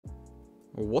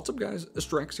What's up guys,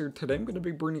 Estractz here. Today I'm going to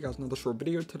be bringing you guys another short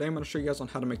video. Today I'm going to show you guys on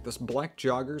how to make this black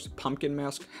joggers pumpkin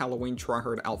mask Halloween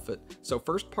Tryhard outfit. So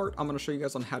first part, I'm going to show you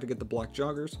guys on how to get the black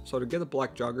joggers. So to get the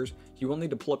black joggers, you will need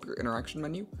to pull up your interaction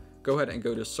menu, go ahead and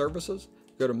go to services,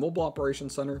 go to mobile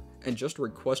operations center, and just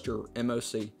request your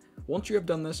MOC. Once you have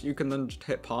done this, you can then just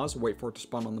hit pause, wait for it to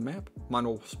spawn on the map. Mine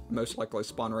will most likely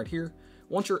spawn right here.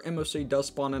 Once your MOC does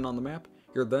spawn in on the map,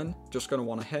 you're then just going to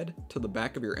want to head to the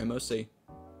back of your MOC.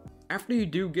 After you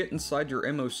do get inside your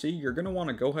MOC, you're going to want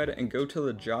to go ahead and go to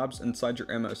the jobs inside your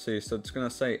MOC. So it's going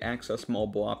to say access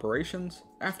mobile operations.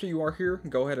 After you are here,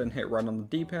 go ahead and hit right on the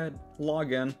D-pad,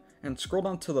 log in, and scroll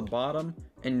down to the bottom,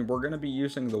 and we're going to be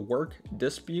using the work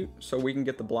dispute so we can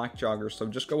get the black joggers. So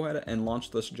just go ahead and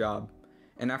launch this job.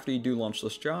 And after you do launch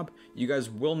this job, you guys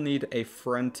will need a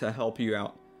friend to help you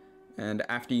out. And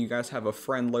after you guys have a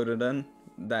friend loaded in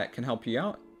that can help you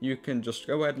out, you can just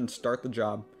go ahead and start the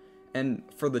job. And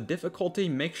for the difficulty,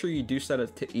 make sure you do set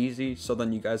it to easy so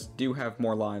then you guys do have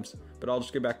more lives. But I'll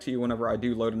just get back to you whenever I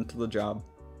do load into the job.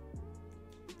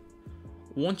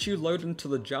 Once you load into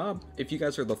the job, if you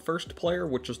guys are the first player,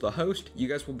 which is the host, you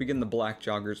guys will begin the black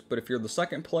joggers. But if you're the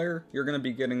second player, you're going to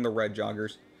be getting the red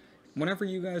joggers. Whenever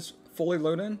you guys fully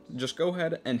load in, just go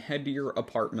ahead and head to your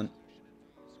apartment.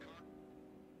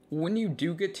 When you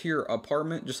do get to your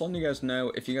apartment, just letting you guys know,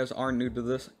 if you guys are new to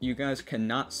this, you guys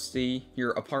cannot see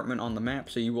your apartment on the map,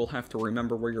 so you will have to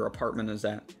remember where your apartment is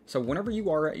at. So whenever you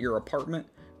are at your apartment,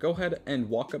 go ahead and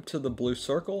walk up to the blue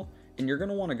circle, and you're going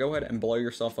to want to go ahead and blow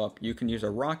yourself up. You can use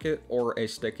a rocket or a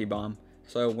sticky bomb.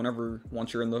 So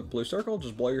once you're in the blue circle,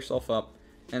 just blow yourself up.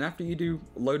 And after you do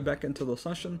load back into the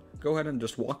session, go ahead and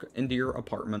just walk into your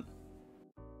apartment.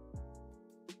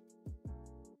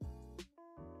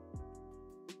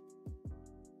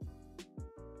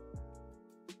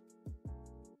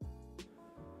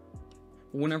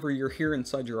 Whenever you're here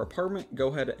inside your apartment, go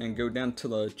ahead and go down to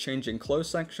the changing clothes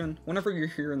section. Whenever you're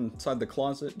here inside the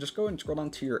closet, just go ahead and scroll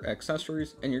down to your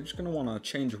accessories, and you're just going to want to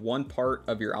change one part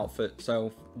of your outfit.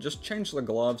 So just change the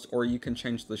gloves, or you can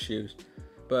change the shoes.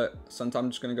 But since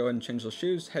I'm just going to go ahead and change the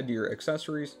shoes, head to your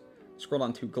accessories, scroll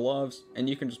down to gloves, and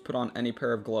you can just put on any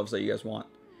pair of gloves that you guys want.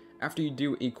 After you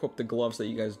do equip the gloves that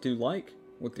you guys do like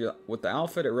with the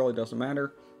outfit, it really doesn't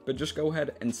matter, but just go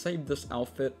ahead and save this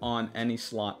outfit on any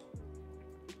slot.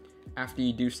 After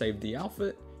you do save the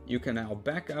outfit, you can now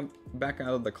back out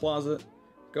of the closet,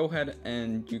 go ahead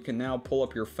and you can now pull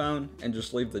up your phone and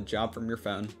just leave the job from your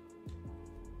phone.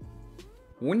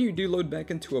 When you do load back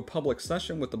into a public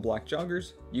session with the black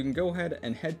joggers, you can go ahead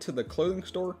and head to the clothing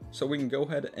store so we can go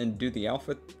ahead and do the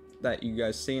outfit that you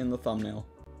guys see in the thumbnail.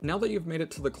 Now that you've made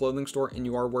it to the clothing store and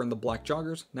you are wearing the black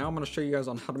joggers, now I'm going to show you guys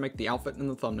on how to make the outfit in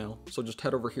the thumbnail. So just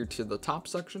head over here to the top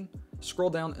section, scroll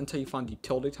down until you find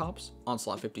utility tops on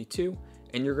slot 52,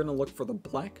 and you're going to look for the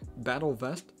black battle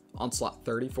vest on slot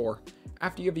 34.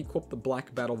 After you have equipped the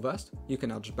black battle vest, you can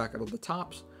now just back out of the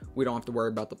tops. We don't have to worry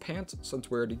about the pants since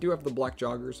we already do have the black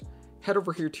joggers. Head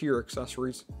over here to your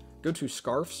accessories, go to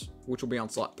scarves, which will be on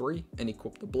slot 3, and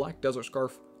equip the black desert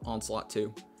scarf on slot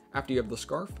 2. After you have the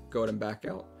scarf, go ahead and back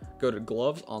out, go to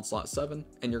gloves on slot 7,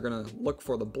 and you're going to look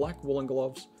for the black woolen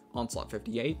gloves on slot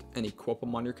 58 and equip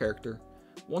them on your character.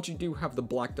 Once you do have the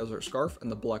black desert scarf and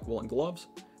the black woolen gloves,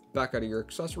 back out of your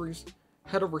accessories,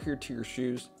 head over here to your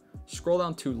shoes, scroll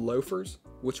down to loafers,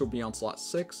 which will be on slot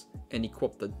 6, and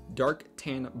equip the dark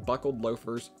tan buckled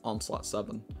loafers on slot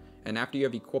 7. And after you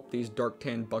have equipped these dark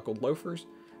tan buckled loafers,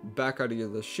 back out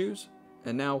of the shoes,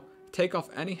 and now take off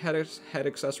any head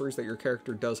accessories that your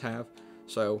character does have.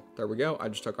 So there we go, I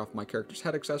just took off my character's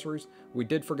head accessories. We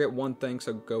did forget one thing,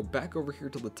 so go back over here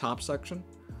to the top section,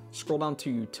 scroll down to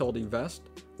utility vest,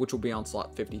 which will be on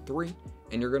slot 53,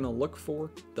 and you're going to look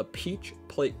for the peach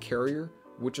plate carrier,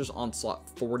 which is on slot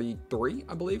 43,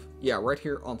 I believe. Yeah, right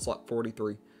here on slot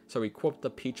 43. So equip the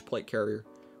peach plate carrier.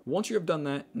 Once you have done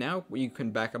that, now you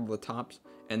can back up the tops,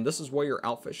 and this is what your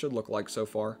outfit should look like so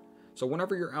far. So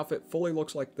whenever your outfit fully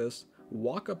looks like this,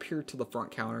 walk up here to the front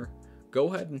counter,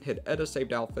 go ahead and hit edit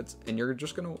saved outfits, and you're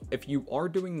just gonna, if you are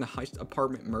doing the heist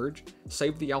apartment merge,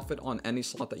 save the outfit on any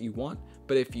slot that you want.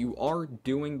 But if you are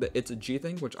doing the It's a G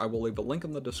thing, which I will leave a link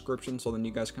in the description so then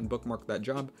you guys can bookmark that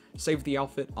job, save the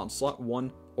outfit on slot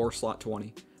 1 or slot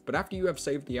 20. But after you have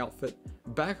saved the outfit,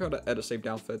 back out of edit saved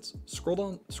outfits,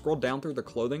 scroll down through the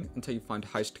clothing until you find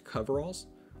heist coveralls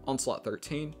on slot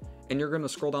 13, and you're going to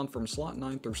scroll down from slot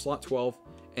 9 through slot 12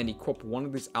 and equip one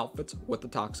of these outfits with the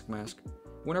toxic mask.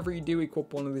 Whenever you do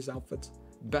equip one of these outfits,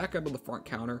 back out of the front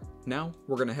counter. Now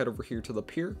we're going to head over here to the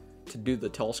pier to do the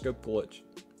telescope glitch.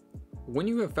 When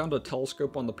you have found a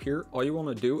telescope on the pier, all you want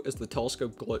to do is the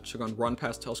telescope glitch. You're going to run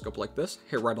past telescope like this,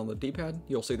 hit right on the D-pad,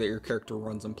 you'll see that your character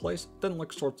runs in place, then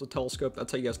looks towards the telescope.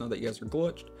 That's how you guys know that you guys are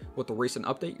glitched. With the recent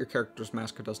update, your character's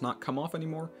mask does not come off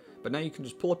anymore, but now you can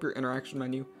just pull up your interaction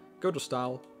menu, go to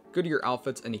style, go to your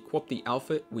outfits, and equip the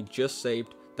outfit we just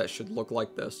saved that should look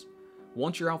like this.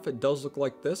 Once your outfit does look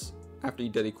like this, after you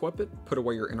did equip it, put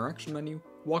away your interaction menu,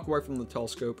 walk away from the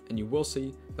telescope, and you will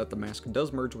see that the mask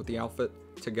does merge with the outfit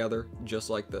together just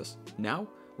like this. Now,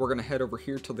 we're going to head over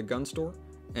here to the gun store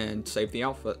and save the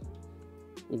outfit.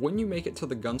 When you make it to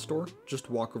the gun store,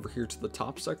 just walk over here to the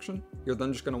top section. You're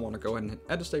then just going to want to go ahead and hit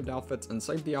edit saved outfits and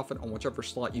save the outfit on whichever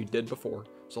slot you did before.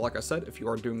 So like I said, if you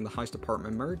are doing the heist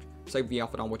apartment merge, save the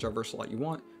outfit on whichever slot you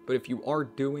want. But if you are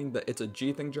doing the it's a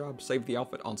G thing job, save the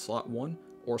outfit on slot 1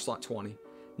 or slot 20.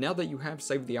 Now that you have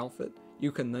saved the outfit,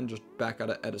 you can then just back out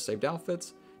of edit saved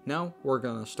outfits. Now we're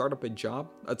going to start up a job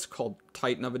that's called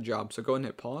Titan of a Job. So go ahead and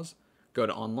hit pause, go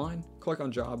to online, click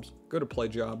on jobs, go to play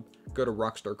job, go to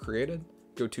Rockstar Created,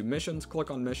 go to missions, click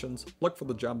on missions, look for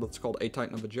the job that's called a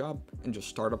Titan of a Job, and just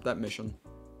start up that mission.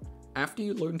 After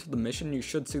you load into the mission, you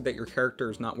should see that your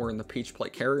character is not wearing the peach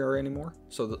plate carrier anymore.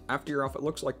 So after your outfit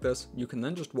looks like this, you can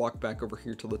then just walk back over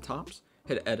here to the tops,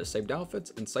 hit edit saved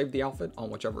outfits, and save the outfit on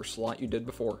whichever slot you did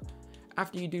before.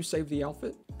 After you do save the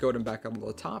outfit, go ahead and back out of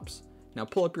the tops. Now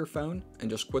pull up your phone and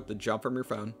just quit the job from your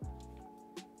phone.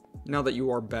 Now that you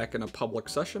are back in a public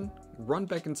session, run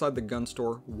back inside the gun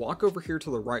store, walk over here to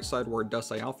the right side where it does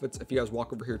say outfits. If you guys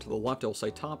walk over here to the left, it'll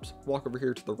say tops. Walk over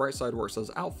here to the right side where it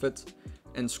says outfits,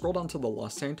 and scroll down to the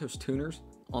Los Santos tuners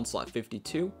on slot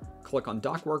 52, click on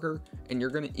dock worker, and you're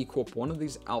going to equip one of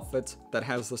these outfits that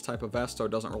has this type of vest, so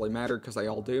it doesn't really matter because they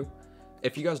all do.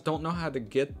 If you guys don't know how to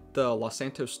get the Los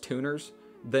Santos tuners,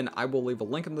 then I will leave a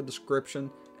link in the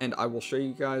description and I will show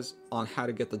you guys on how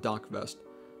to get the dock vest.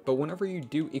 But whenever you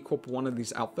do equip one of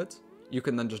these outfits, you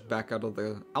can then just back out of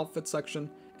the outfit section,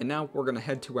 and now we're going to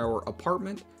head to our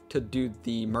apartment to do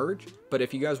the merge. But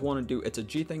if you guys want to do it's a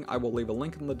G thing, I will leave a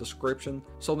link in the description,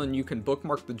 so then you can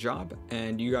bookmark the job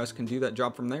and you guys can do that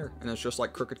job from there, and it's just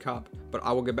like Crooked Cop. But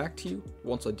I will get back to you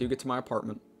once I do get to my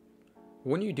apartment.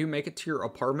 When you do make it to your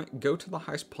apartment, go to the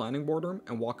heist planning board room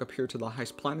and walk up here to the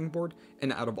heist planning board,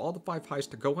 and out of all the 5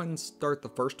 heists, go ahead and start the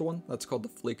first one. That's called the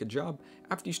Fleeka job.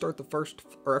 After you start the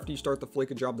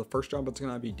Fleeka job, the first job it's going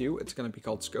to have you do, it's going to be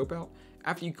called Scope Out.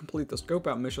 After you complete the Scope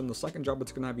Out mission, the second job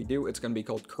it's going to have you do, it's going to be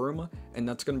called Kuruma, and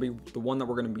that's going to be the one that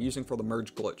we're going to be using for the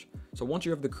merge glitch. So once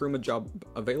you have the Kuruma job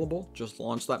available, just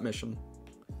launch that mission.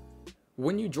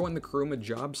 When you join the Kuruma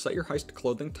job, set your heist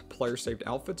clothing to player saved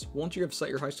outfits. Once you have set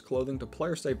your heist clothing to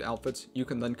player saved outfits, you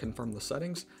can then confirm the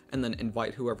settings and then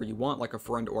invite whoever you want, like a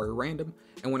friend or a random,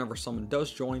 and whenever someone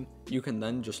does join, you can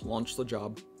then just launch the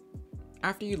job.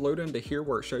 After you load into here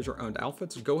where it shows your owned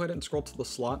outfits, go ahead and scroll to the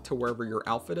slot to wherever your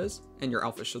outfit is, and your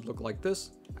outfit should look like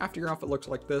this. After your outfit looks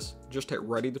like this, just hit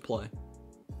ready to play.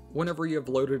 Whenever you have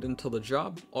loaded into the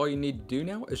job, all you need to do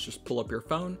now is just pull up your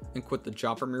phone and quit the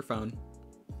job from your phone.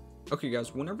 Okay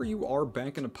guys, whenever you are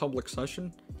back in a public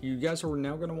session, you guys are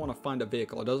now going to want to find a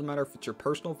vehicle. It doesn't matter if it's your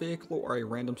personal vehicle or a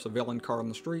random civilian car on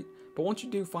the street, but once you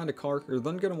do find a car, you're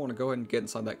then going to want to go ahead and get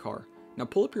inside that car. Now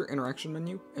pull up your interaction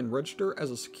menu and register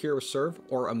as a secure serve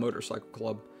or a motorcycle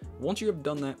club. Once you have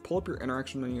done that, pull up your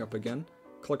interaction menu up again,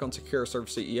 click on secure serve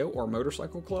CEO or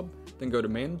motorcycle club, then go to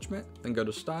management, then go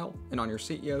to style, and on your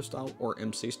CEO style or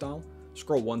MC style,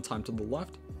 scroll 1 time to the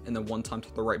left and then 1 time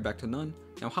to the right back to none.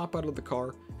 Now hop out of the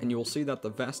car and you will see that the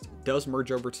vest does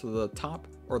merge over to the top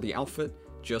or the outfit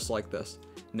just like this.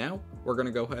 Now we're going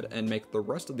to go ahead and make the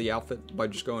rest of the outfit by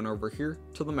just going over here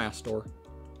to the mask store.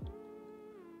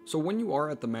 So when you are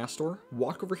at the mask store,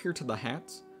 walk over here to the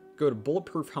hats, go to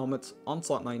bulletproof helmets on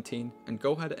slot 19 and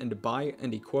go ahead and buy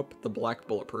and equip the black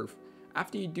bulletproof.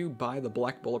 After you do buy the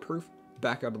black bulletproof,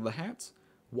 back out of the hats,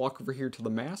 walk over here to the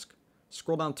mask,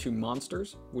 scroll down to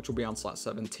monsters, which will be on slot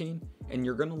 17, and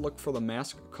you're going to look for the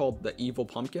mask called the Evil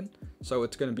Pumpkin. So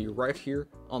it's going to be right here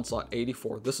on slot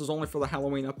 84. This is only for the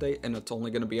Halloween update, and it's only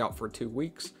going to be out for 2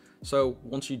 weeks. So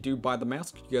once you do buy the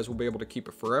mask, you guys will be able to keep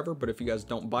it forever, but if you guys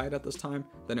don't buy it at this time,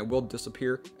 then it will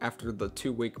disappear after the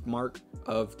 2-week mark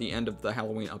of the end of the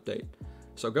Halloween update.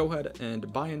 So go ahead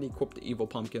and buy and equip the Evil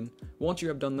Pumpkin. Once you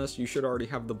have done this, you should already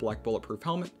have the black bulletproof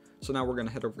helmet. So now we're going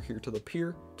to head over here to the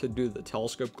pier to do the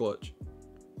telescope glitch.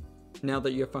 Now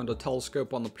that you have found a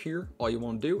telescope on the pier, all you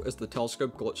want to do is the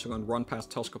telescope glitch. So you're going to run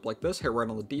past telescope like this, hit right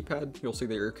on the D-pad, you'll see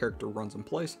that your character runs in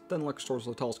place, then looks towards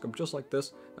the telescope just like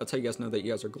this. That's how you guys know that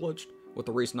you guys are glitched. With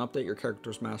the recent update, your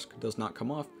character's mask does not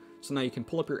come off. So now you can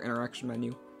pull up your interaction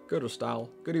menu, go to style,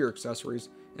 go to your accessories,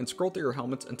 and scroll through your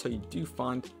helmets until you do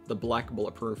find the black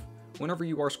bulletproof. Whenever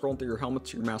you are scrolling through your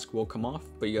helmets, your mask will come off,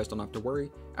 but you guys don't have to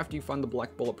worry. After you find the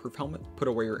black bulletproof helmet, put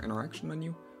away your interaction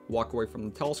menu, walk away from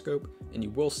the telescope, and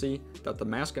you will see that the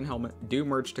mask and helmet do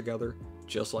merge together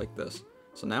just like this.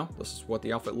 So now, this is what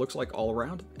the outfit looks like all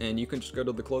around, and you can just go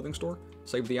to the clothing store,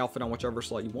 save the outfit on whichever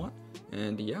slot you want,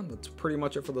 and yeah, that's pretty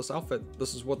much it for this outfit.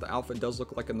 This is what the outfit does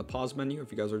look like in the pause menu,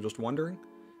 if you guys are just wondering.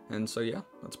 And so yeah,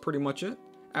 that's pretty much it.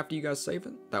 After you guys save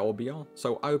it, that will be all.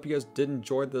 So I hope you guys did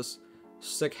enjoy this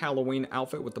sick Halloween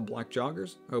outfit with the black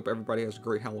joggers. I hope everybody has a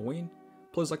great Halloween.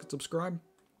 Please like and subscribe.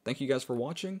 Thank you guys for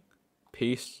watching.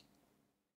 Peace.